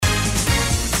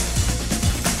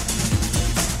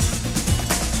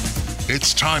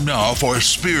It's time now for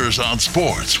Spears on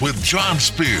Sports with John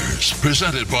Spears,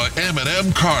 presented by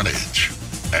M&M Carnage.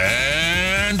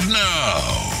 And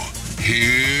now,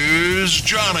 here's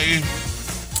Johnny.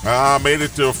 Made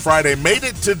it to Friday. Made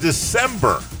it to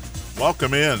December.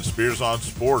 Welcome in. Spears on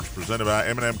Sports, presented by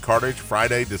M&M Carnage.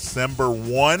 Friday, December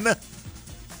 1.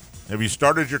 Have you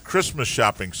started your Christmas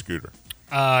shopping, Scooter?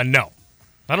 No.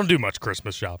 I don't do much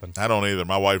Christmas shopping. I don't either.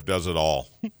 My wife does it all.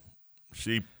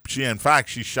 She in fact,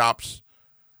 she shops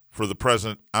for the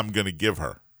present I'm going to give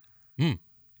her.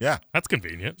 Yeah. That's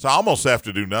convenient. So I almost have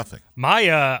to do nothing.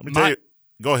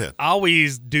 Go ahead. I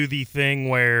always do the thing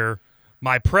where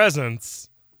my presence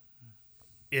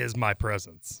is my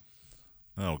presence.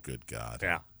 Oh, good God.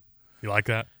 Yeah. You like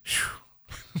that?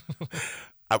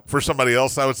 For somebody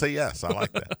else, I would say yes. I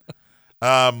like that.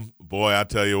 Boy, I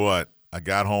tell you what. I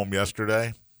got home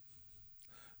yesterday.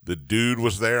 The dude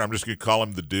was there. I'm just going to call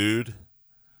him the dude.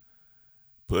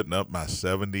 Putting up my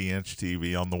 70-inch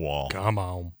TV on the wall. Come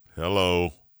on.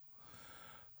 Hello.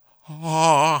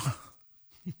 I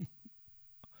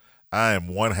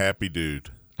am one happy dude.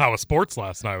 How was sports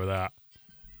last night with that?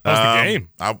 How was the game?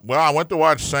 I went to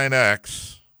watch St.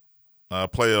 X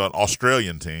play an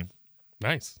Australian team.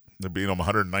 Nice. They beat them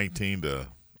 119 to,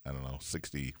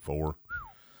 64.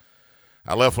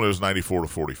 I left when it was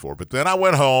 94-44. But then I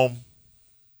went home,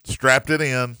 strapped it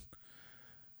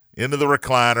into the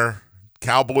recliner.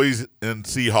 Cowboys and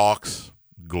Seahawks,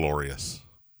 glorious.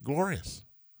 Glorious.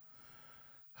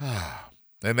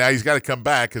 And now he's got to come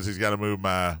back because he's got to move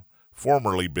my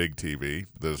formerly big TV,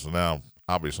 that's now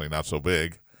obviously not so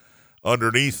big,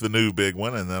 underneath the new big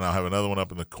one, and then I'll have another one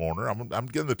up in the corner. I'm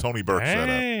getting the Tony Burke set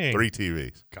up. 3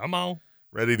 TVs. Come on.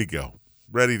 Ready to go.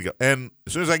 And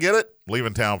as soon as I get it,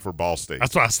 leaving town for Ball State.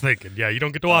 That's what I was thinking. Yeah, you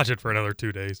don't get to watch it for another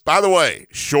 2 days. By the way,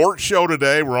 short show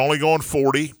today. We're only going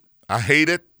 40. I hate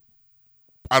it.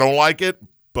 I don't like it,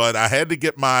 but I had to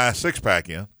get my six-pack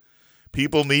in.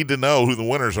 People need to know who the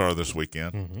winners are this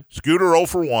weekend. Mm-hmm. Scooter 0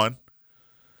 for 1.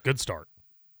 Good start.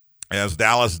 As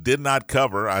Dallas did not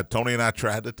cover, Tony and I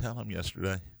tried to tell him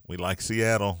yesterday, we like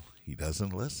Seattle. He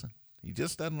doesn't listen. He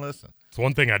just doesn't listen. It's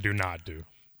one thing I do not do.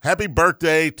 Happy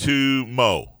birthday to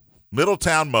Mo,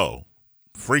 Middletown Mo,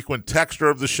 frequent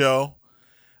texter of the show.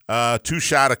 Too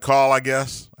shy to call, I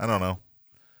guess. I don't know.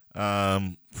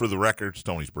 For the record, it's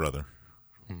Tony's brother.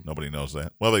 Nobody knows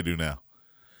that. Well, they do now.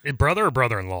 Brother or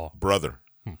brother-in-law? Brother.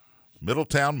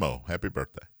 Middletown Mo. Happy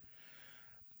birthday.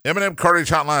 M&M Cartage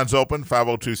Hotline's open,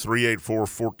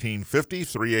 502-384-1450,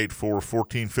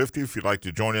 384-1450 if you'd like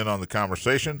to join in on the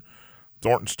conversation.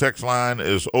 Thornton's text line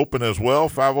is open as well,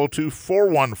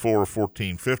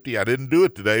 502-414-1450. I didn't do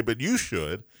it today, but you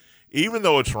should, even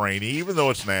though it's rainy, even though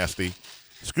it's nasty.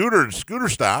 Scooter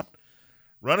stopped.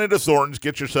 Run into Thornton's,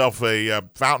 get yourself a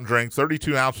fountain drink,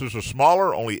 32 ounces or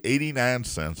smaller, only 89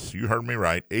 cents. You heard me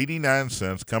right, 89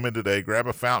 cents. Come in today, grab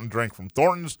a fountain drink from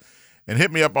Thornton's, and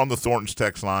hit me up on the Thornton's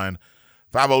text line,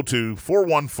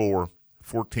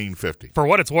 502-414-1450. For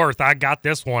what it's worth, I got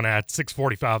this one at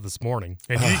 6:45 this morning,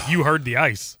 and you heard the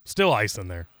ice. Still ice in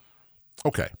there.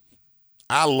 Okay.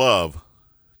 I love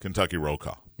Kentucky Roll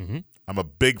Call. Mm-hmm. I'm a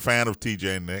big fan of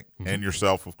TJ and Nick, and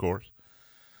yourself, of course.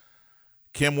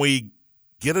 Can we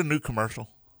get a new commercial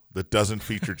that doesn't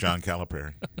feature John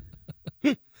Calipari?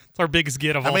 It's our biggest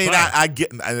get of all time.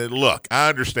 Look, I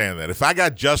understand that. If I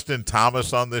got Justin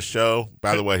Thomas on this show,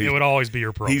 by the way, it would always be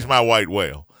your promo. He's my white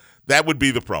whale. That would be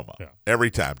the promo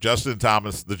every time.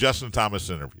 the Justin Thomas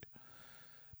interview.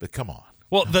 But come on.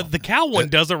 Well, the cow one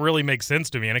doesn't really make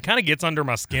sense to me, and it kind of gets under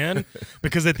my skin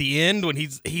because at the end when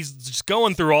he's just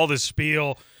going through all this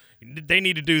spiel, they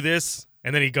need to do this,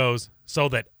 and then he goes, so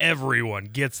that everyone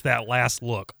gets that last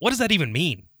look. What does that even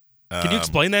mean? Can you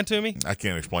explain that to me? I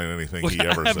can't explain anything he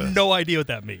ever says. I have no idea what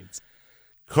that means.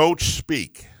 Coach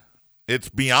speak. It's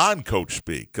beyond coach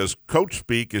speak because coach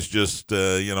speak is just,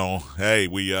 hey,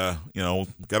 we, got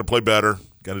to play better.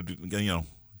 Got to do,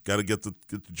 got to get the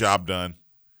job done.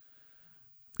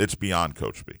 It's beyond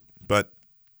coach speak. But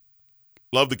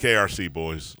love the KRC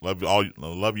boys.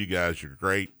 Love you guys. You're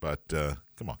great. But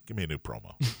come on, give me a new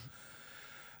promo.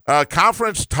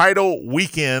 Conference title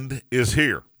weekend is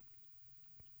here.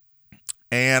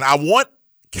 And I want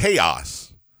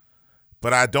chaos,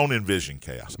 but I don't envision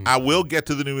chaos. I will get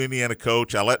to the new Indiana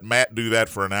coach. I let Matt do that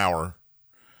for an hour,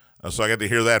 so I got to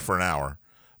hear that for an hour.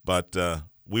 But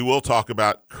we will talk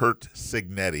about Kurt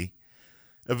Cignetti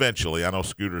eventually. I know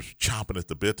Scooter's chomping at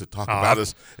the bit to talk about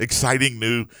his exciting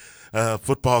new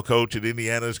football coach at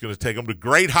Indiana is going to take them to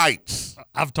great heights.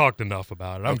 I've talked enough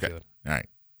about it. I'm good. All right.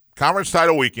 Conference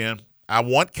title weekend. I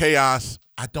want chaos.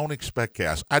 I don't expect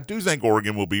chaos. I do think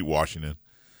Oregon will beat Washington.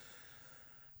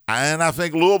 And I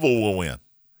think Louisville will win.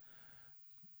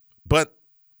 But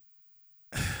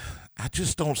I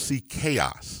just don't see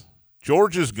chaos.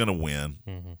 Georgia's going to win,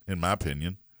 in my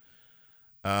opinion.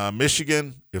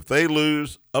 Michigan, if they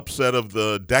lose, upset of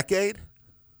the decade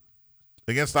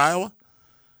against Iowa.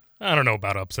 I don't know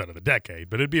about upset of the decade,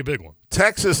 but it'd be a big one.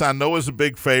 Texas, I know, is a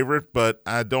big favorite, but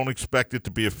I don't expect it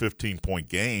to be a 15-point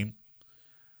game.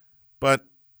 But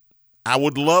I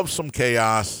would love some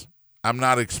chaos. I'm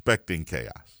not expecting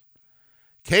chaos.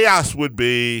 Chaos would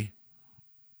be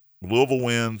Louisville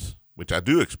wins, which I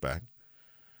do expect.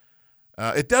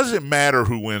 It doesn't matter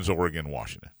who wins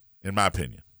Oregon-Washington, in my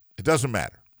opinion. It doesn't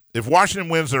matter. If Washington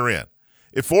wins, they're in.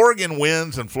 If Oregon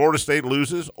wins and Florida State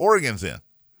loses, Oregon's in.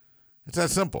 It's that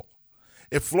simple.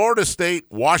 If Florida State,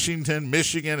 Washington,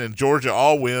 Michigan, and Georgia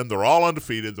all win, they're all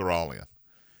undefeated, they're all in.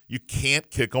 You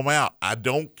can't kick them out. I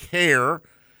don't care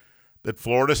that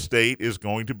Florida State is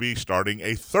going to be starting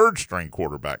a third-string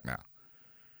quarterback now,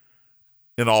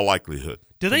 in all likelihood.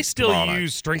 Do they still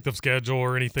use strength of schedule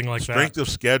or anything like that? Strength of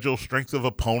schedule, strength of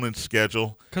opponent's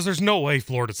schedule. Because there's no way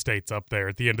Florida State's up there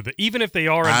at the end of the – even if they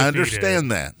are undefeated. I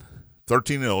understand that.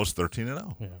 13-0 is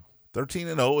 13-0. Yeah.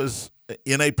 13-0 is,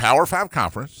 in a Power 5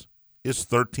 conference, is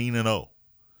 13-0.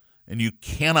 And you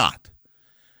cannot.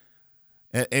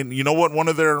 And you know what one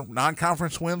of their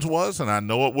non-conference wins was? And I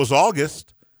know it was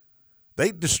August.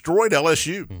 They destroyed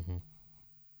LSU. Mm-hmm.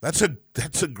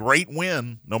 That's a great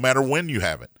win, no matter when you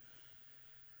have it.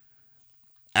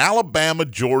 Alabama,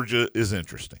 Georgia is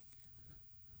interesting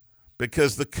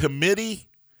because the committee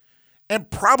and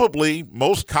probably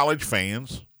most college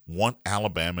fans want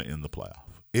Alabama in the playoff.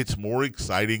 It's more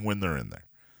exciting when they're in there.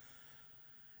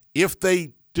 If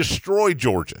they destroy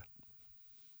Georgia,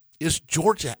 is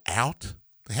Georgia out?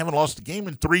 They haven't lost a game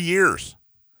in 3 years.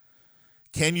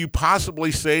 Can you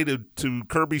possibly say to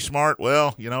Kirby Smart,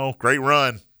 well, great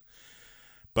run,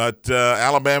 but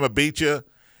Alabama beat you,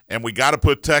 and we got to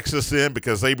put Texas in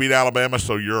because they beat Alabama,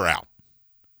 so you're out?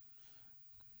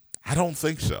 I don't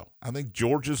think so. I think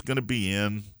Georgia's going to be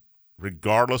in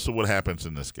regardless of what happens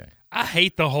in this game. I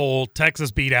hate the whole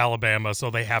Texas beat Alabama,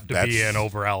 so they have to be in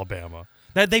over Alabama.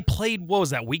 That they played, what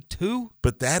was that, week 2?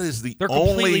 But that is They're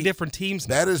completely different teams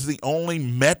now. That is the only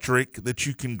metric that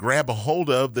you can grab a hold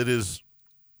of that is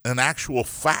an actual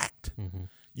fact. Mm-hmm.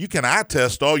 You can eye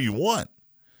test all you want,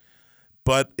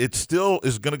 but it still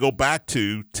is going to go back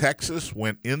to Texas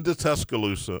went into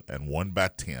Tuscaloosa and won by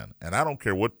 10. And I don't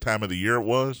care what time of the year it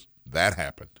was, that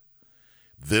happened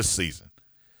this season.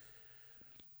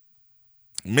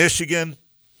 Michigan,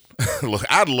 look,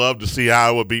 I'd love to see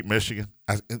Iowa beat Michigan.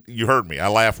 You heard me. I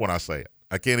laugh when I say it.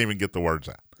 I can't even get the words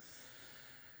out.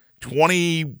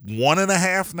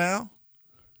 21.5 now.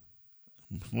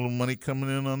 A little money coming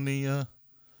in on the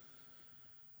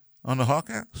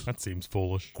Hawkeyes. That seems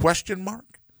foolish. Question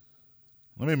mark?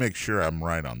 Let me make sure I'm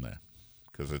right on that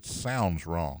because it sounds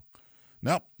wrong.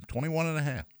 Nope,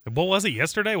 21.5. What was it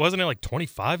yesterday? Wasn't it like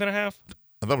 25.5?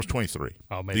 I thought it was 23.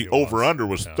 Oh, maybe the over-under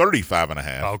was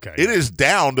 35.5. Okay. It is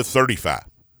down to 35.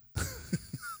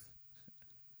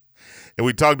 And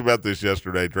we talked about this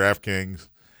yesterday. DraftKings,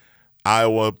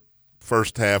 Iowa,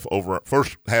 first half over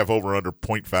under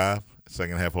 0.5,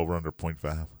 second half over under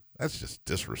 0.5. That's just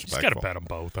disrespectful. You got to bet them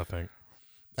both, I think.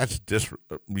 That's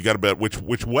you got to bet which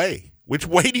way? Which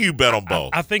way do you bet on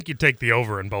both? I think you take the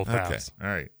over in both halves. All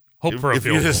right. Hope for a if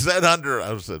field you goal. just said under, I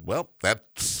would have said, well,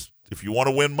 that's if you want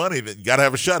to win money, then you got to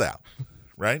have a shutout,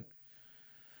 right?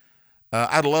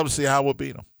 I'd love to see Iowa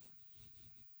beat them.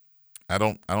 I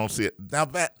don't see it now.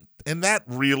 That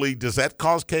really does that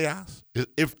cause chaos?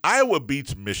 If Iowa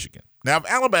beats Michigan, now if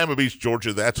Alabama beats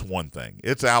Georgia, that's one thing.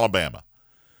 It's Alabama.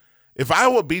 If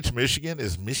Iowa beats Michigan,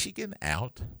 is Michigan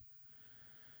out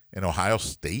and Ohio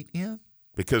State in?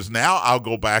 Because now I'll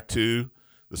go back to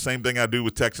the same thing I do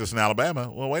with Texas and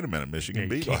Alabama. Well, wait a minute. Michigan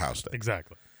beat Ohio State.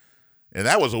 Exactly. And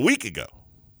that was a week ago.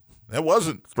 That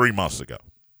wasn't 3 months ago.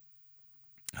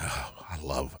 Oh, I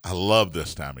love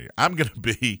this time of year. I'm going to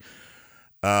be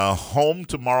home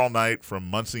tomorrow night from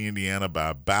Muncie, Indiana by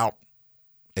about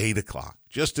 8 o'clock,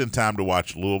 just in time to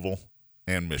watch Louisville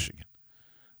and Michigan.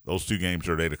 Those two games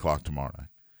are at 8 o'clock tomorrow night.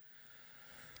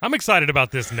 I'm excited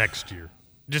about this next year.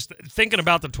 Just thinking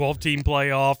about the 12-team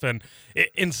playoff, and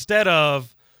instead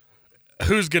of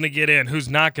who's going to get in, who's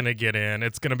not going to get in,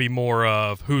 it's going to be more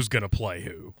of who's going to play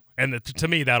who. And to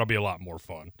me, that'll be a lot more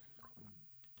fun.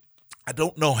 I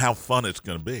don't know how fun it's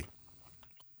going to be.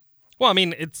 Well, I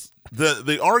mean, it's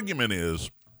the argument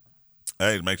is,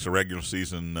 hey, it makes the regular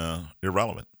season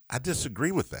irrelevant. I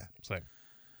disagree with that. Same.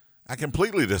 I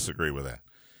completely disagree with that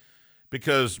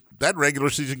because that regular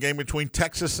season game between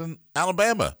Texas and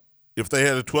Alabama, if they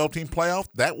had a 12-team playoff,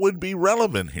 that would be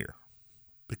relevant here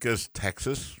because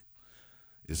Texas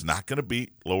is not going to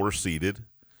be lower seeded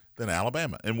than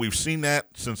Alabama. And we've seen that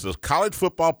since the college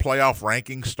football playoff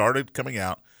rankings started coming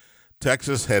out.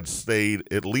 Texas had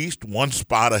stayed at least one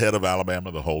spot ahead of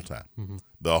Alabama the whole time. Mm-hmm.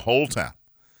 The whole time.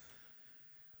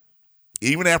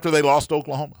 Even after they lost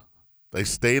Oklahoma, they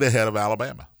stayed ahead of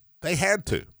Alabama. They had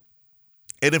to.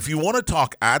 And if you want to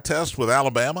talk eye test with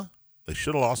Alabama, they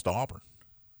should have lost to Auburn.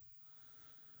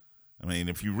 I mean,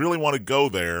 if you really want to go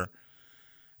there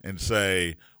and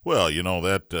say, well, you know,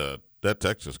 that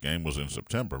Texas game was in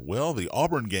September. Well, the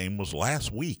Auburn game was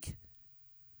last week.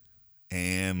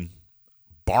 And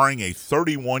barring a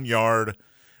 31-yard,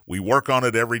 we work on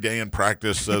it every day in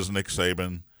practice, says Nick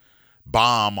Saban,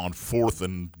 bomb on 4th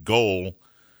and goal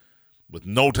with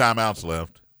no timeouts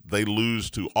left, they lose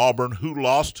to Auburn, who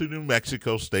lost to New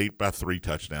Mexico State by 3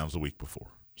 touchdowns the week before.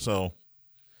 So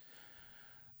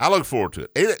I look forward to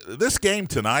it. This game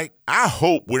tonight, I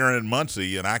hope we're in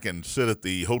Muncie and I can sit at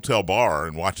the hotel bar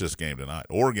and watch this game tonight,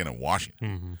 Oregon and Washington.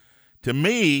 Mm-hmm. To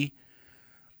me,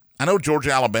 I know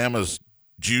Georgia-Alabama's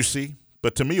juicy,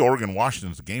 but to me,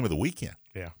 Oregon-Washington's the game of the weekend.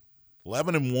 Yeah.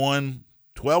 11-1,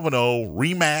 12-0,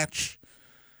 rematch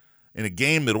in a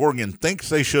game that Oregon thinks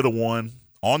they should have won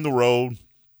on the road.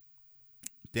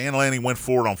 Dan Lanning went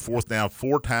for it on 4th down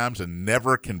 4 times and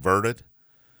never converted.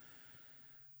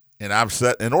 And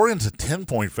Oregon's a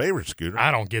 10-point favorite, Scooter.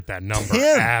 I don't get that number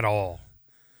at all.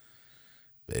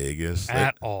 Vegas.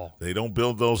 At all. They don't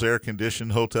build those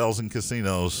air-conditioned hotels and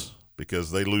casinos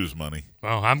because they lose money.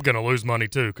 Well, I'm going to lose money,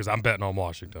 too, because I'm betting on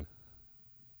Washington.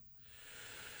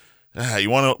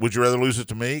 Would you rather lose it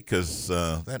to me? Because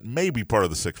that may be part of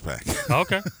the six-pack.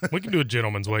 Okay. We can do a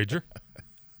gentleman's wager.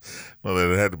 Well,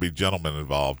 there had to be gentlemen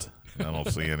involved. I don't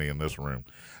see any in this room.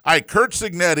 All right, Curt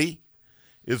Cignetti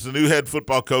is the new head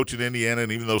football coach at Indiana,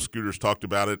 and even though Scooter's talked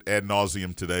about it ad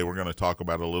nauseum today, we're going to talk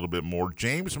about it a little bit more.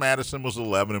 James Madison was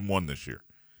 11-1 this year.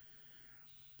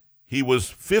 He was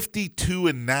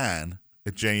 52-9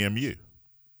 at JMU.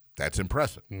 That's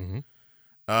impressive. Mm-hmm.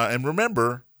 And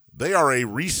remember, they are a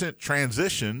recent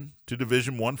transition to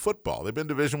Division I football. They've been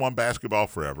Division I basketball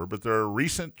forever, but they're a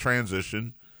recent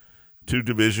transition to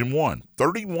Division I.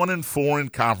 31-4 in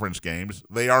conference games.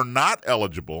 They are not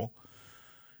eligible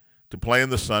to play in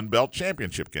the Sun Belt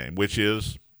Championship game, which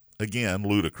is, again,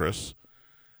 ludicrous.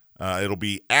 It'll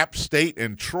be App State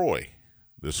and Troy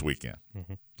this weekend.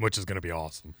 Mm-hmm. Which is going to be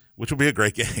awesome. Which will be a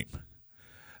great game.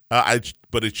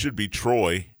 But it should be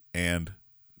Troy and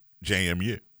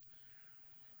JMU.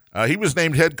 He was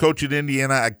named head coach at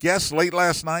Indiana, I guess, late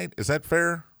last night. Is that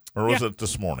fair? Or was it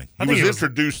this morning? He was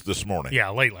introduced this morning. Yeah,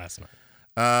 late last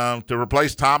night. To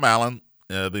replace Tom Allen,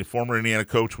 the former Indiana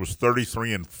coach was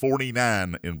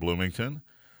 33-49 in Bloomington.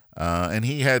 And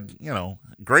he had,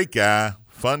 great guy,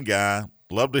 fun guy,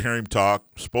 loved to hear him talk,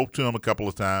 spoke to him a couple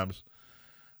of times.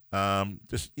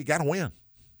 You got to win.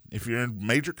 If you're in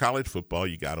major college football,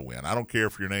 you got to win. I don't care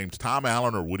if your name's Tom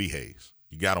Allen or Woody Hayes.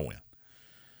 You got to win.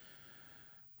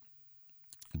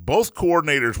 Both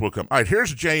coordinators will come. All right,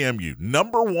 here's JMU.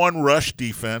 Number 1 rush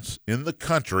defense in the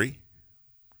country.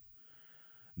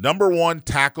 Number 1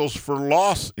 tackles for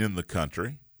loss in the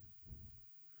country.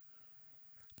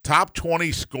 Top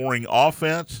 20 scoring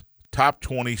offense. Top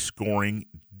 20 scoring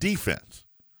defense.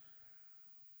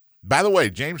 By the way,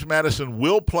 James Madison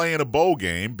will play in a bowl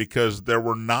game because there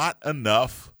were not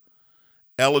enough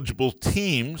eligible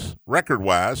teams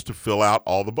record-wise to fill out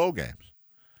all the bowl games.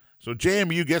 So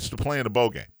JMU gets to play in a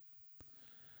bowl game.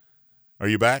 Are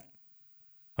you back?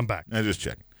 I'm back. I'm just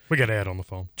checking. We got Ed on the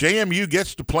phone. JMU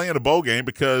gets to play in a bowl game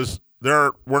because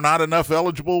there were not enough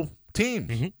eligible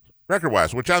teams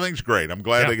record-wise, which I think is great. I'm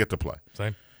glad they get to play.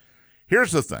 Same.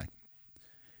 Here's the thing.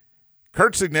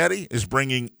 Curt Cignetti is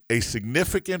bringing a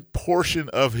significant portion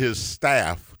of his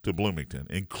staff to Bloomington,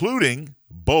 including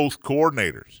both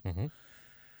coordinators. Mm-hmm.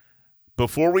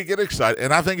 Before we get excited,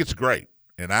 and I think it's great,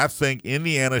 and I think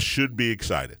Indiana should be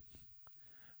excited.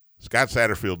 Scott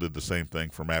Satterfield did the same thing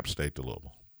from App State to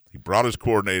Louisville. He brought his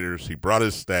coordinators, he brought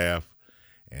his staff,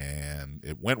 and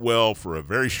it went well for a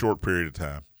very short period of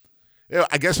time. Yeah,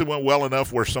 I guess it went well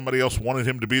enough where somebody else wanted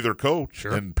him to be their coach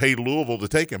and paid Louisville to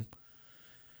take him.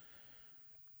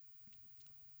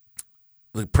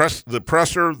 The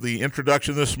presser, the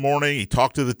introduction this morning, he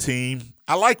talked to the team.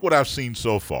 I like what I've seen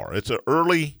so far. It's an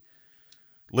early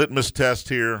litmus test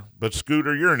here, but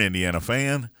Scooter, you're an Indiana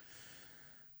fan.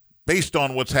 Based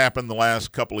on what's happened the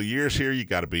last couple of years here, you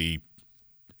got to be,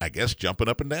 I guess, jumping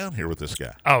up and down here with this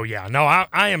guy. Oh, yeah. No,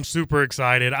 I am super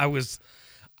excited. I was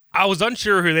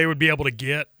unsure who they would be able to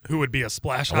get, who would be a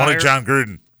splash hire. I wanted John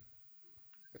Gruden.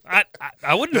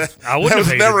 I wouldn't have. I That wouldn't was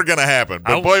have never going to happen.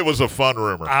 But boy, it was a fun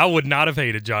rumor. I would not have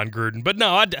hated John Gruden, but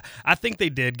no, I think they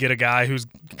did get a guy who's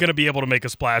going to be able to make a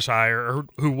splash hire, or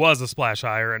who was a splash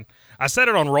hire. And I said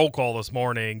it on roll call this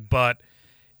morning, but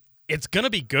it's going to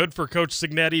be good for Coach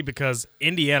Cignetti because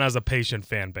Indiana's a patient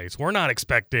fan base. We're not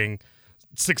expecting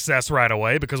success right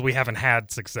away because we haven't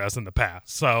had success in the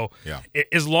past. So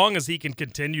as long as he can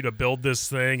continue to build this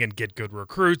thing and get good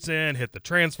recruits in, hit the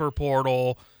transfer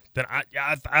portal, then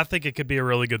I think it could be a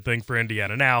really good thing for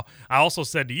Indiana. Now, I also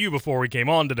said to you before we came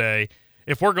on today,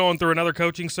 if we're going through another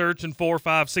coaching search in 4,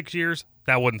 5, 6 years,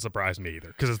 that wouldn't surprise me either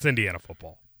because it's Indiana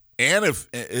football. And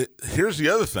here's the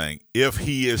other thing. If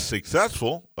he is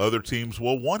successful, other teams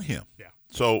will want him. Yeah.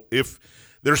 So if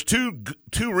there's two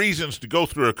reasons to go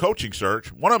through a coaching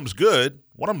search, one of them's good,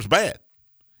 one of them's bad.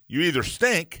 You either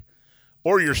stink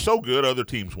or you're so good other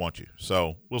teams want you.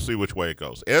 So we'll see which way it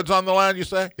goes. Ed's on the line, you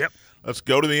say? Yep. Let's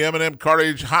go to the M&M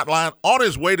Cartage hotline. On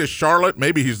his way to Charlotte.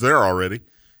 Maybe he's there already.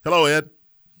 Hello, Ed.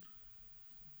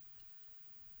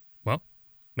 Well,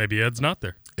 maybe Ed's not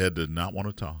there. Ed did not want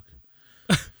to talk.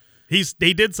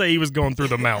 He did say he was going through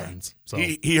the mountains. So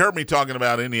He heard me talking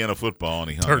about Indiana football,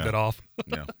 and he hung turned up. it off.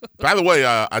 Yeah. By the way,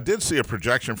 I did see a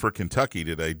projection for Kentucky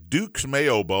today. Duke's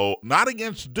Mayo Bowl, not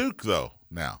against Duke, though,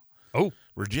 now. Oh.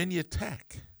 Virginia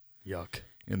Tech. Yuck.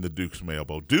 In the Duke's Mayo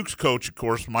Bowl. Duke's coach, of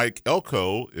course, Mike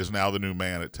Elko, is now the new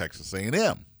man at Texas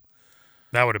A&M.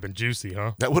 That would have been juicy,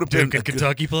 huh? That would have Duke been and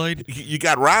Kentucky played? You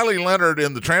got Riley Leonard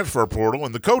in the transfer portal,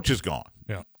 and the coach is gone.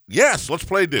 Yeah. Yes, let's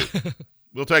play Duke.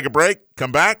 We'll take a break,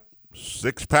 come back.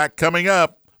 Six-pack coming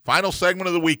up. Final segment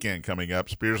of the weekend coming up.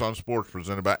 Spears on Sports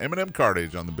presented by M&M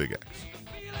Cartage on the Big X.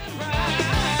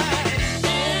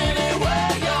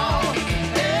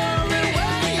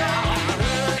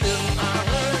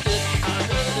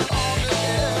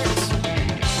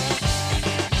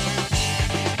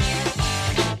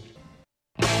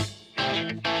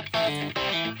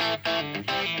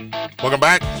 Welcome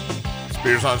back.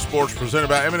 Spears on Sports presented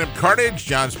by M&M Cartage.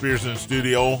 John Spears in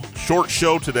studio. Short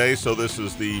show today, so this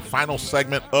is the final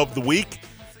segment of the week.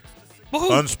 Woo-hoo.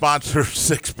 Unsponsored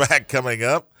six-pack coming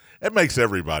up. It makes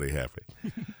everybody happy.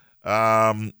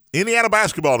 Indiana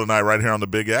basketball tonight right here on the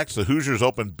Big X. The Hoosiers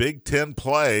open Big Ten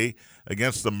play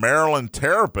against the Maryland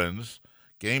Terrapins.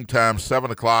 Game time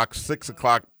 7 o'clock, 6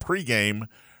 o'clock pregame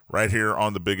right here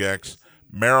on the Big X.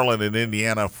 Maryland and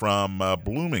Indiana from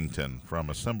Bloomington, from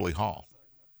Assembly Hall.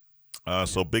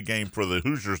 So big game for the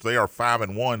Hoosiers. They are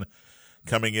 5-1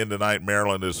 coming in tonight.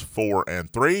 Maryland is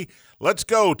 4-3. Let's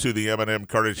go to the M&M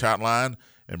Cartage hotline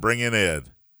and bring in Ed.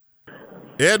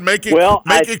 Ed, make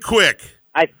it quick.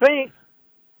 I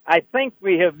think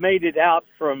we have made it out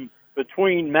from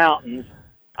between mountains.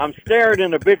 I'm staring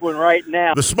in a big one right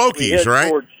now. The Smokies, right?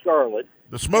 Towards Charlotte.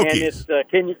 The Smokies.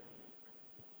 And it's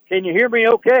can you hear me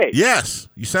okay? Yes,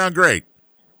 you sound great.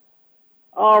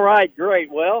 All right, great.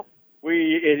 Well,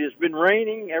 it has been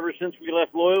raining ever since we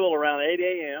left Louisville around 8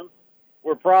 a.m.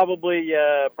 We're probably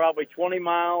 20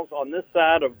 miles on this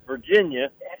side of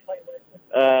Virginia.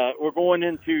 We're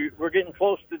getting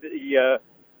close to the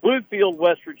Bluefield,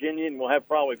 West Virginia, and we'll have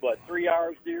probably 3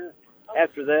 hours here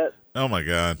after that. Oh my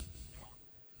God.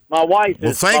 My wife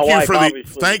is. Well,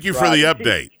 thank you for the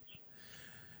update.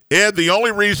 Ed, the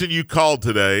only reason you called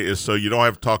today is so you don't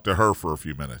have to talk to her for a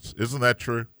few minutes. Isn't that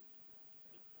true?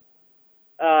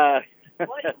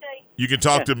 You can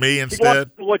talk to me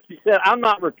instead. What you said, I'm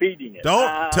not repeating it.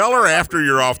 Don't tell her after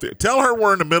you're off. Tell her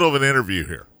we're in the middle of an interview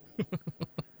here.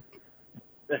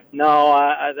 No,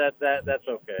 that's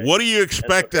okay. What do you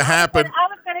expect to happen?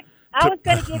 I was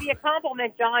going to give you a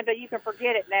compliment, John, but you can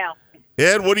forget it now.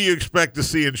 Ed, what do you expect to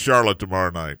see in Charlotte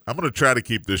tomorrow night? I'm going to try to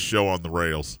keep this show on the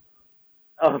rails.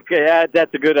 Okay,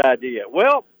 that's a good idea.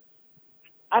 Well,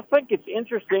 I think it's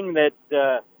interesting that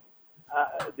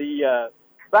the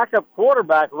backup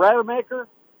quarterback, Rademacher,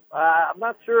 I'm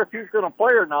not sure if he's going to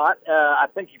play or not. I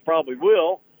think he probably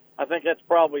will. I think that's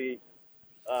probably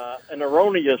an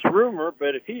erroneous rumor,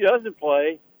 but if he doesn't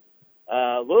play,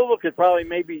 Louisville could probably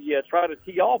maybe try to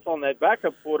tee off on that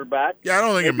backup quarterback. Yeah, I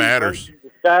don't think it matters.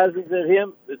 Disguises at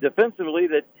him defensively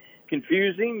that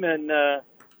confuse him, and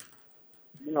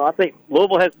I think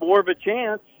Louisville has more of a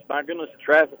chance. My goodness, the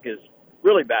traffic is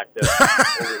really backed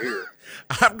up over here.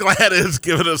 I'm glad Ed's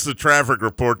giving us the traffic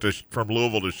report from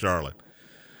Louisville to Charlotte.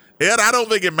 Ed, I don't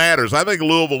think it matters. I think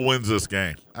Louisville wins this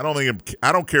game. I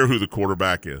don't care who the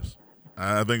quarterback is.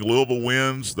 I think Louisville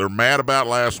wins. They're mad about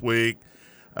last week.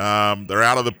 They're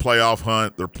out of the playoff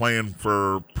hunt. They're playing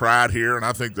for pride here, and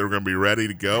I think they're going to be ready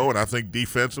to go. And I think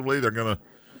defensively they're going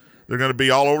to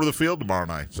be all over the field tomorrow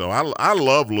night. So I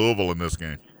love Louisville in this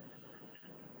game.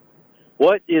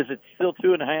 What is it? Still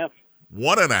 2.5?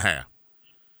 1.5.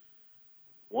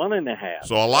 1.5.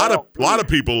 So a lot of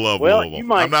people love Louisville. You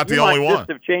might, I'm not the you only might one.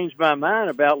 just have changed my mind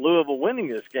about Louisville winning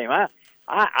this game. I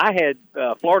had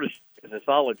Florida as a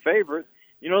solid favorite.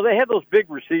 You know, they have those big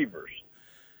receivers.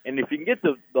 And if you can get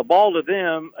the ball to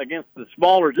them against the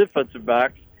smaller defensive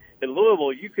backs at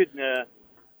Louisville, you could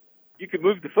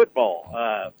move the football.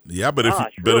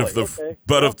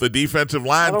 If the defensive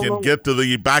line can get to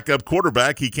the backup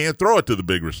quarterback, he can't throw it to the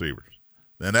big receivers.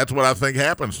 And that's what I think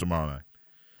happens tomorrow night.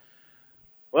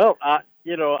 Well, I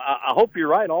hope you're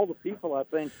right. All the people, I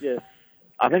think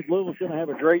Louisville's going to have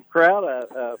a great crowd.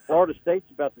 Florida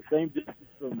State's about the same distance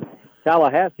from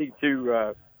Tallahassee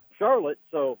to Charlotte,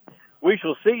 so we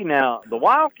shall see. Now, the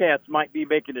Wildcats might be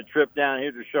making a trip down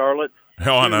here to Charlotte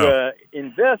to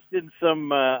invest in some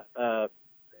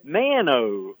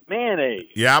mayonnaise.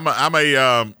 Yeah,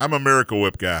 I'm a Miracle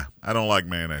Whip guy. I don't like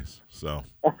mayonnaise, so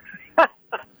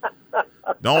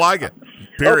don't like it.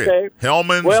 Period. Okay.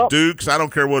 Hellman's, Dukes, I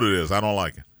don't care what it is. I don't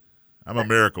like it. I'm a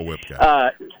Miracle Whip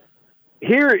guy.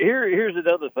 Here's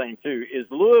another thing too: is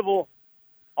Louisville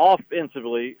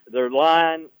offensively, their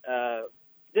line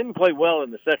didn't play well in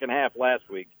the second half last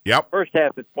week. Yep. First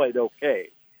half it played okay,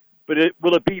 but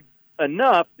will it be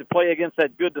enough to play against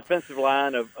that good defensive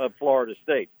line of Florida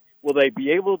State? Will they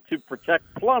be able to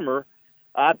protect Plummer?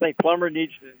 I think Plummer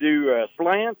needs to do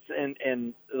slants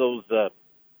and those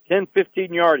 10,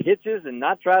 15-yard hitches and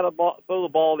not try to throw the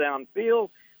ball downfield,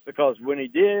 because when he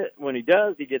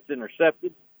does, he gets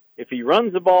intercepted. If he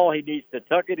runs the ball, he needs to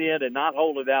tuck it in and not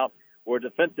hold it out where a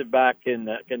defensive back can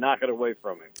knock it away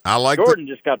from him. Jordan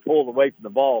just got pulled away from the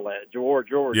ball,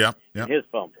 George, in his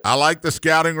fumble. I like the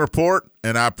scouting report,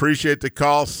 and I appreciate the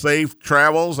call. Safe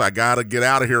travels. I got to get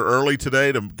out of here early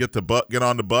today to get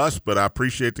on the bus, but I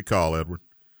appreciate the call, Edward.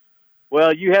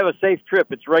 Well, you have a safe trip.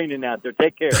 It's raining out there.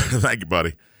 Take care. Thank you,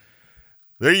 buddy.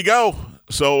 There you go.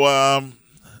 So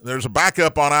there's a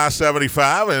backup on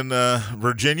I-75 in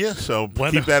Virginia, so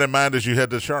keep that in mind as you head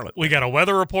to Charlotte. We got a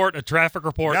weather report, a traffic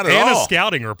report, and a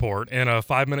scouting report, and a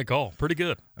 5-minute call. Pretty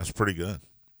good. That's pretty good.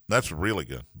 That's really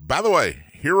good. By the way,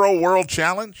 Hero World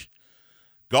Challenge,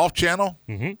 Golf Channel,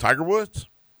 Tiger Woods.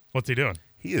 What's he doing?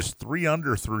 He is 3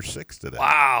 under through 6 today.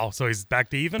 Wow. So he's back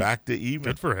to even? Back to even.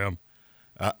 Good for him.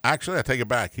 Actually, I take it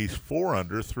back. He's 4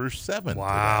 under through 7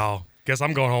 Wow. today. Guess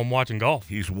I'm going home watching golf.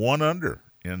 He's 1 under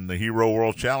in the Hero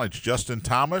World Challenge. Justin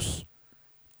Thomas,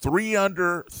 3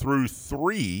 under through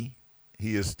 3.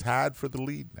 He is tied for the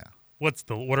lead now. What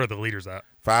are the leaders at?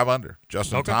 5 under.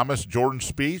 Justin Thomas, Jordan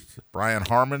Spieth, Brian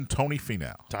Harmon, Tony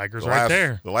Finau. Tigers right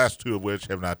there. The last 2 of which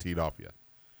have not teed off yet.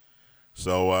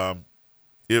 So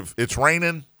if it's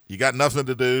raining, you got nothing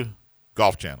to do,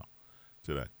 Golf Channel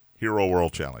today. Hero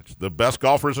World Challenge. The best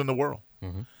golfers in the world.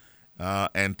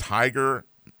 And Tiger,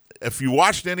 if you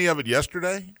watched any of it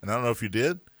yesterday, and I don't know if you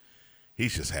did,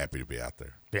 he's just happy to be out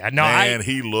there. Yeah, no, and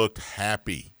he looked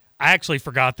happy. I actually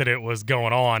forgot that it was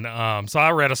going on, so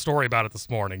I read a story about it this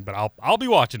morning, but I'll be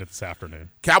watching it this afternoon.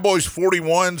 Cowboys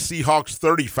 41, Seahawks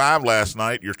 35 last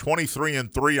night. You're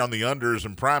 23-3 on the unders,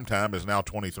 and primetime is now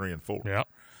 23-4. Yeah.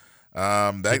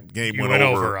 That game went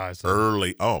over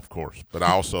early. Oh, of course. But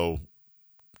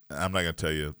I'm not going to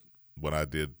tell you what I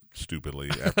did stupidly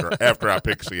after I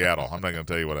picked Seattle. I'm not going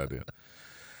to tell you what I did.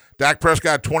 Dak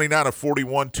Prescott, 29 of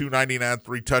 41, 299,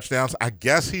 3 touchdowns. I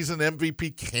guess he's an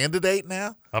MVP candidate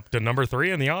now? Up to number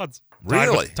 3 in the odds.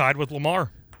 Really? Tied with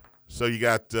Lamar. So you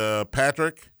got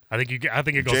Patrick. I think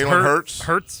it goes Jalen Hurts.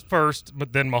 Hurts first,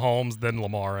 but then Mahomes, then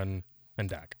Lamar, and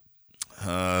Dak.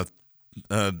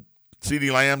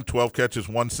 CeeDee Lamb, 12 catches,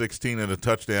 116 and a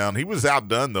touchdown. He was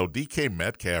outdone, though. DK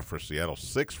Metcalf for Seattle,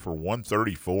 6 for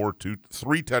 134,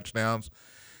 3 touchdowns.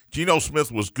 Geno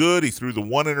Smith was good. He threw the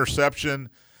 1 interception.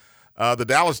 The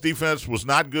Dallas defense was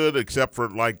not good except for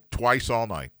like twice all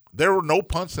night. There were no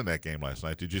punts in that game last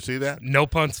night. Did you see that? No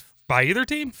punts by either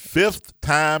team? 5th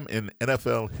time in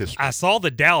NFL history. I saw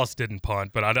that Dallas didn't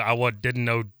punt, but I didn't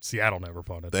know Seattle never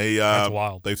punted. That's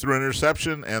wild. They threw an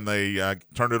interception, and they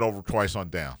turned it over twice on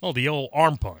down. Oh, the old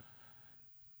arm punt.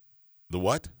 The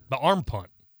what? The arm punt.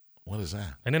 What is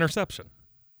that? An interception.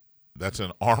 That's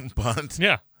an arm punt?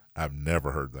 Yeah. I've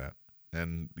never heard that.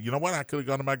 And you know what? I could have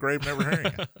gone to my grave never hearing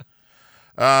it.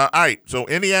 All right, so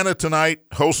Indiana tonight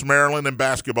hosts Maryland in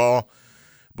basketball.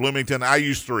 Bloomington, I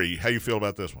use 3. How you feel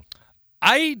about this one?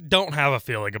 I don't have a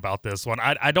feeling about this one.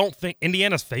 I don't think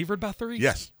Indiana's favored by 3.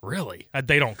 Yes. Really?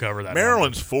 They don't cover that.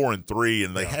 Maryland's 4-3,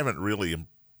 and they haven't really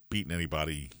beaten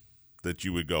anybody that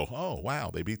you would go, oh,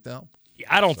 wow, they beat them? Yeah,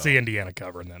 I don't see Indiana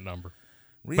covering that number.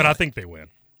 Really? But I think they win.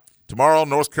 Tomorrow,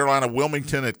 North Carolina,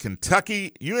 Wilmington at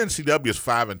Kentucky. UNCW is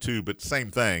 5-2, but same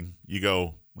thing. You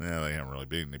go, well, they haven't really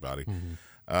beat anybody.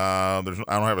 I don't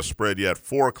have a spread yet.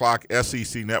 4 o'clock,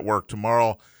 SEC Network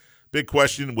tomorrow. Big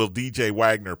question, will DJ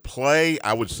Wagner play?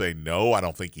 I would say no. I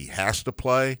don't think he has to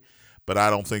play, but I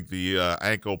don't think the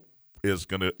ankle is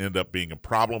going to end up being a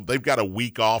problem. They've got a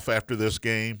week off after this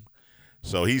game,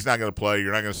 so he's not going to play.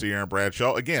 You're not going to see Aaron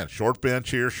Bradshaw. Again, short bench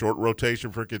here, short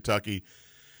rotation for Kentucky.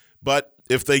 But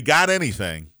if they got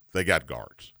anything, they got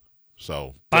guards.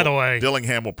 So, by the way,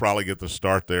 Dillingham will probably get the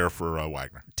start there for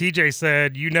Wagner. TJ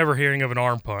said, you never hearing of an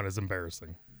arm punt is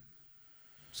embarrassing.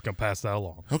 Just going to pass that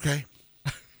along. Okay.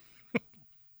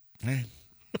 Hey,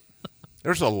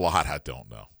 there's a lot I don't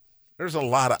know. There's a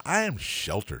lot I am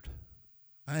sheltered.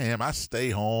 I stay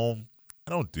home.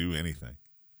 I don't do anything.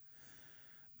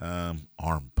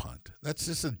 Arm punt.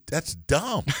 That's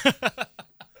dumb. It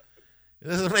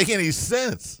doesn't make any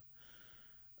sense.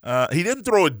 He didn't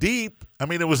throw it deep. I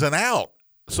mean, it was an out.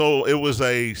 So it was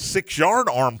a 6-yard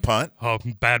arm punt. Oh,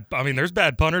 bad. I mean, there's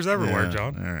bad punters everywhere, Yeah,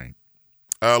 John. All right.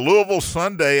 Louisville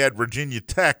Sunday at Virginia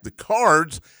Tech. The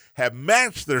Cards have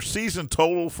matched their season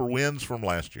total for wins from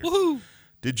last year. Woohoo!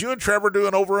 Did you and Trevor do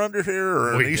an over-under here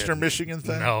or an Eastern Michigan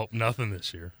thing? No, nothing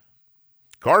this year.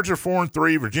 Cards are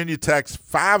 4-3. Virginia Tech's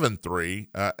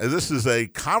 5-3. This is a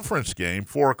conference game,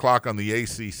 4 o'clock on the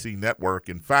ACC network.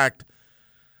 In fact,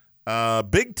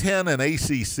 Big Ten and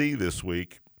ACC this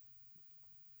week,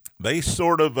 they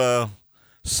sort of,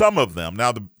 some of them.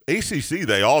 Now, the ACC,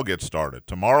 they all get started.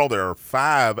 Tomorrow there are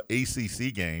 5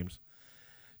 ACC games.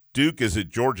 Duke is at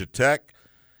Georgia Tech.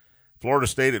 Florida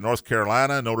State at North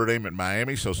Carolina. Notre Dame at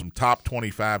Miami. So some top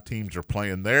 25 teams are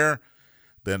playing there.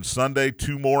 Then Sunday,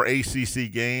 2 more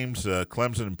ACC games,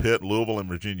 Clemson and Pitt, Louisville and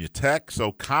Virginia Tech.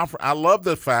 So I love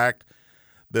the fact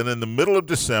that in the middle of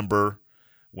December,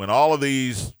 when all of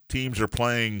these teams are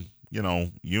playing,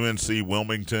 UNC,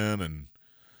 Wilmington, and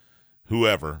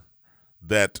whoever,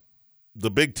 that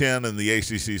the Big Ten and the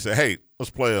ACC say, hey, let's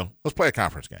play a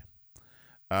conference game.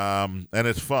 And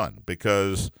it's fun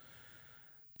because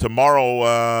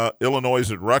tomorrow Illinois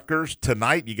is at Rutgers.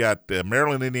 Tonight you got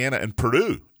Maryland, Indiana, and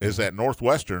Purdue is at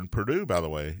Northwestern. Purdue, by the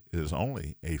way, is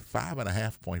only a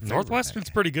 5.5-point favorite. Northwestern's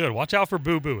pretty good. Watch out for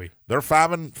Boo Booey. They're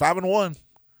 5-1.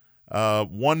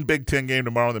 One Big Ten game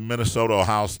tomorrow, then Minnesota,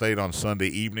 Ohio State on Sunday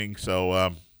evening.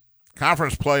 So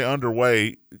conference play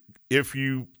underway. If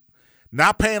you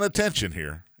not paying attention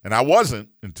here, and I wasn't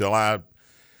until I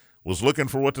was looking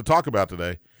for what to talk about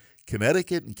today,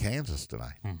 Connecticut and Kansas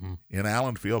tonight in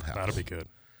Allen Fieldhouse. That'll be good.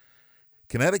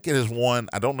 Connecticut has won,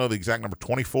 I don't know the exact number,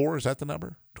 24, is that the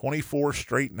number? 24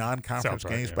 straight non-conference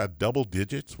games by double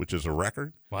digits, which is a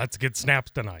record. Well, let's get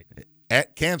snaps tonight.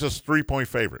 At Kansas, 3-point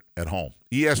favorite at home.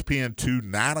 ESPN 2,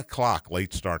 9 o'clock,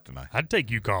 late start tonight. I'd take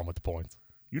UConn with the points.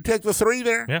 You take the 3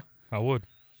 there? Yeah, I would.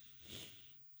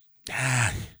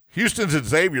 Houston's at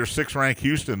Xavier, 6th-ranked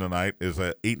Houston tonight is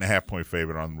an 8.5-point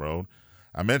favorite on the road.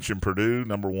 I mentioned Purdue,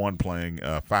 number 1, playing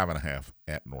 5.5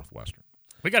 at Northwestern.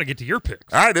 We got to get to your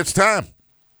picks. All right, it's time.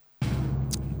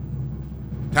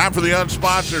 Time for the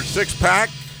unsponsored 6-pack.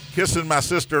 Kissing my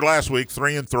sister last week,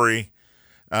 3-3.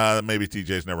 Maybe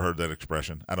TJ's never heard that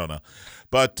expression. I don't know.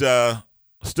 But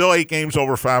still 8 games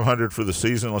over 500 for the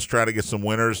season. Let's try to get some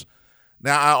winners.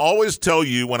 Now, I always tell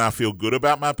you when I feel good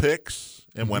about my picks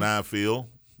and when I feel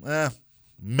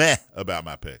meh about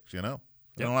my picks, I don't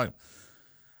like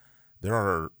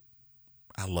them.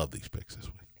 I love these picks this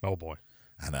week. Oh, boy.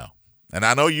 I know. And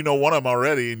I know you know one of them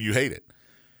already and you hate it.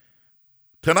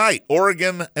 Tonight,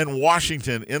 Oregon and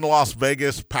Washington in Las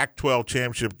Vegas, Pac-12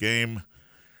 championship game.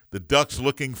 The Ducks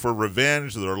looking for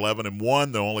revenge. They're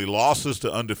 11-1. Their only losses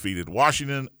to undefeated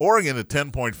Washington. Oregon a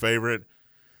 10-point favorite.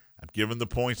 I'm giving the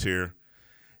points here.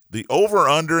 The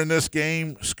over-under in this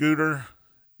game, Scooter,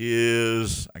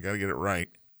 is, I got to get it right,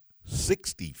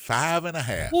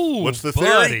 65.5. Ooh, what's the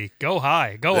buddy, theory? Go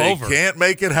high. Go they over. Can't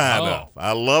make it high enough.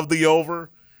 I love the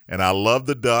over, and I love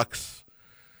the Ducks.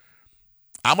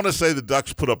 I'm going to say the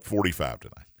Ducks put up 45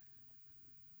 tonight.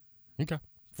 Okay.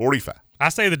 45. I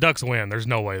say the Ducks win. There's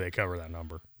no way they cover that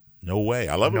number. No way.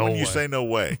 I love it when you say no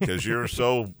way because you're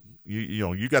so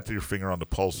you got your finger on the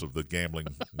pulse of the gambling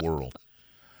world.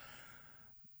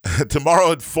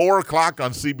 Tomorrow at 4 o'clock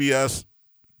on CBS.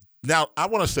 Now, I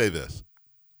want to say this.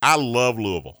 I love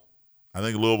Louisville. I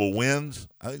think Louisville wins.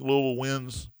 The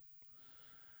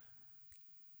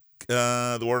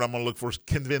word I'm going to look for is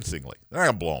convincingly. They're not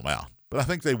going to blow them out, but I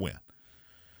think they win.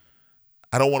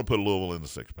 I don't want to put Louisville in the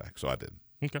 6-pack, so I didn't.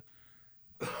 Okay.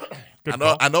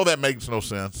 I know that makes no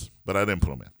sense, but I didn't put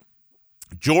them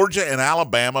in. Georgia and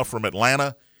Alabama from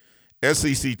Atlanta,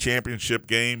 SEC championship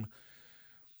game.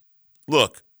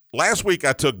 Look, last week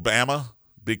I took Bama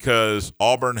because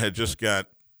Auburn had just got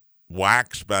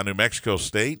waxed by New Mexico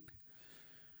State.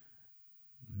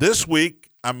 This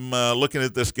week, I'm looking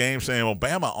at this game saying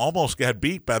Alabama almost got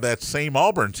beat by that same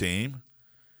Auburn team.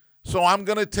 So I'm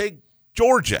going to take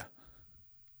Georgia.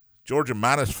 Georgia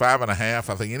minus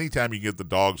 5.5. I think anytime you get the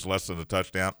dogs less than a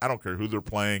touchdown, I don't care who they're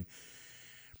playing.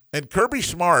 And Kirby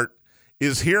Smart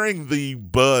is hearing the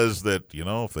buzz that,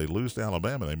 if they lose to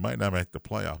Alabama, they might not make the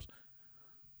playoffs.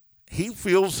 He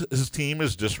feels his team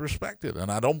is disrespected,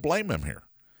 and I don't blame him here.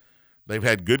 They've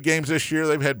had good games this year.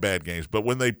 They've had bad games. But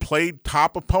when they played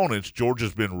top opponents,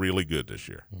 Georgia's been really good this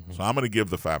year. Mm-hmm. So I'm going to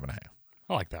give the 5.5.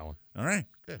 I like that one. All right,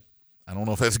 good. I don't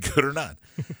know if that's good or not.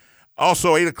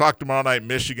 Also, 8 o'clock tomorrow night,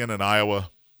 Michigan and Iowa.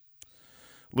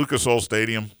 Lucas Oil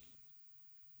Stadium.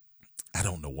 I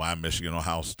don't know why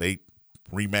Michigan-Ohio State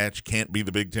rematch can't be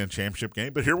the Big Ten championship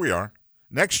game, but here we are.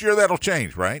 Next year, that'll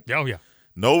change, right? Oh, yeah.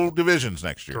 No divisions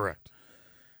next year. Correct.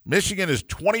 Michigan is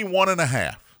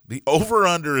 21.5. The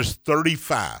over-under is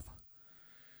 35.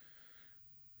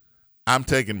 I'm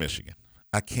taking Michigan.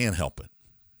 I can't help it.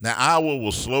 Now, Iowa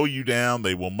will slow you down.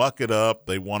 They will muck it up.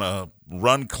 They want to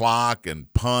run clock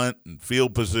and punt and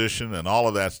field position and all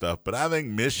of that stuff. But I think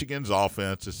Michigan's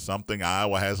offense is something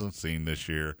Iowa hasn't seen this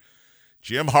year.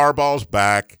 Jim Harbaugh's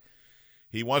back.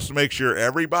 He wants to make sure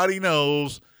everybody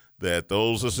knows that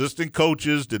those assistant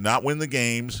coaches did not win the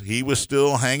games. He was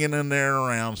still hanging in there and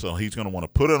around, so he's going to want to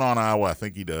put it on Iowa. I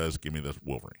think he does. Give me the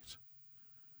Wolverines.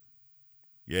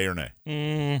 Yay or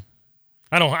nay?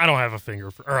 I don't have a feel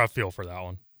for that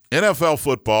one. NFL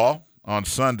football on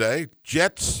Sunday.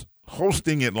 Jets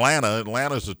hosting Atlanta.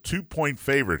 Atlanta's a 2-point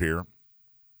favorite here.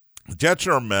 The Jets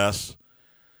are a mess.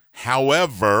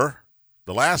 However,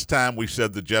 the last time we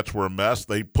said the Jets were a mess,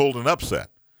 they pulled an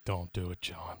upset. Don't do it,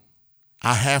 John.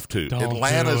 I have to. Don't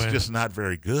Atlanta's just not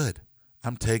very good.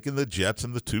 I'm taking the Jets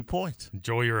and the 2 points.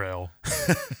 Enjoy your L.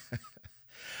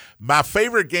 My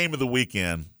favorite game of the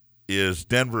weekend is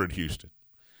Denver at Houston.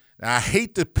 Now, I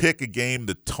hate to pick a game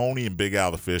that Tony and Big Al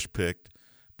the Fish picked,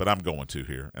 but I'm going to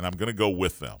here, and I'm going to go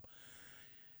with them.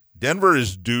 Denver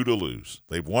is due to lose.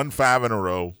 They've won 5 in a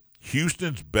row.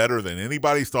 Houston's better than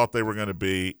anybody thought they were going to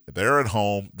be. They're at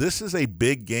home. This is a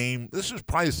big game. This is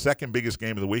probably the second biggest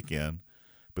game of the weekend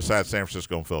besides San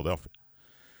Francisco and Philadelphia.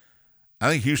 I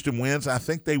think Houston wins. I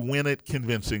think they win it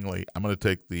convincingly. I'm going to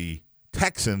take the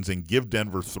Texans and give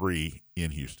Denver 3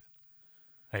 in Houston.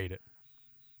 Hate it.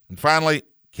 And finally,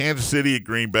 Kansas City at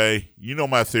Green Bay. You know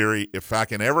my theory. If I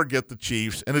can ever get the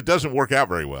Chiefs, and it doesn't work out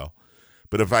very well,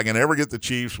 but if I can ever get the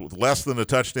Chiefs with less than a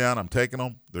touchdown, I'm taking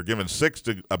them. They're giving 6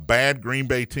 to a bad Green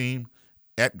Bay team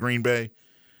at Green Bay.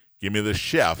 Give me the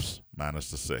Chiefs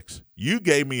minus the 6. You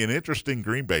gave me an interesting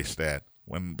Green Bay stat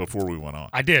before we went on.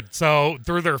 I did. So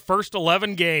through their first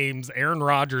 11 games, Aaron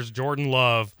Rodgers, Jordan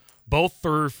Love, both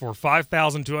threw for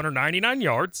 5,299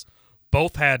 yards.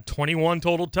 Both had 21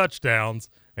 total touchdowns,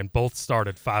 and both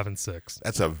started 5 and 6.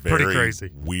 That's a very pretty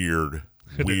crazy. weird.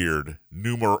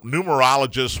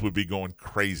 Numerologists would be going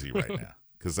crazy right now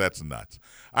because that's nuts.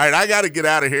 All right, I got to get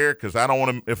out of here because I don't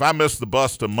want to. If I miss the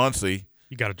bus to Muncie,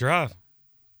 you got to drive.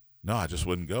 No, I just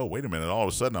wouldn't go. Wait a minute. All of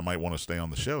a sudden, I might want to stay on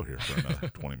the show here for another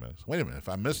 20 minutes. Wait a minute. If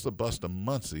I miss the bus to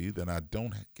Muncie, then I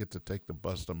don't get to take the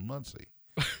bus to Muncie.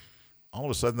 All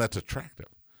of a sudden, that's attractive.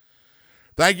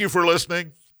 Thank you for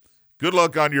listening. Good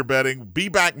luck on your betting. Be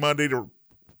back Monday to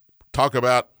talk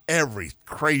about every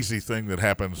crazy thing that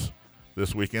happens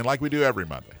this weekend like we do every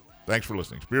Monday. Thanks for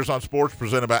listening. Spears on Sports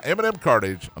presented by M&M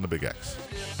Cartage on the Big X.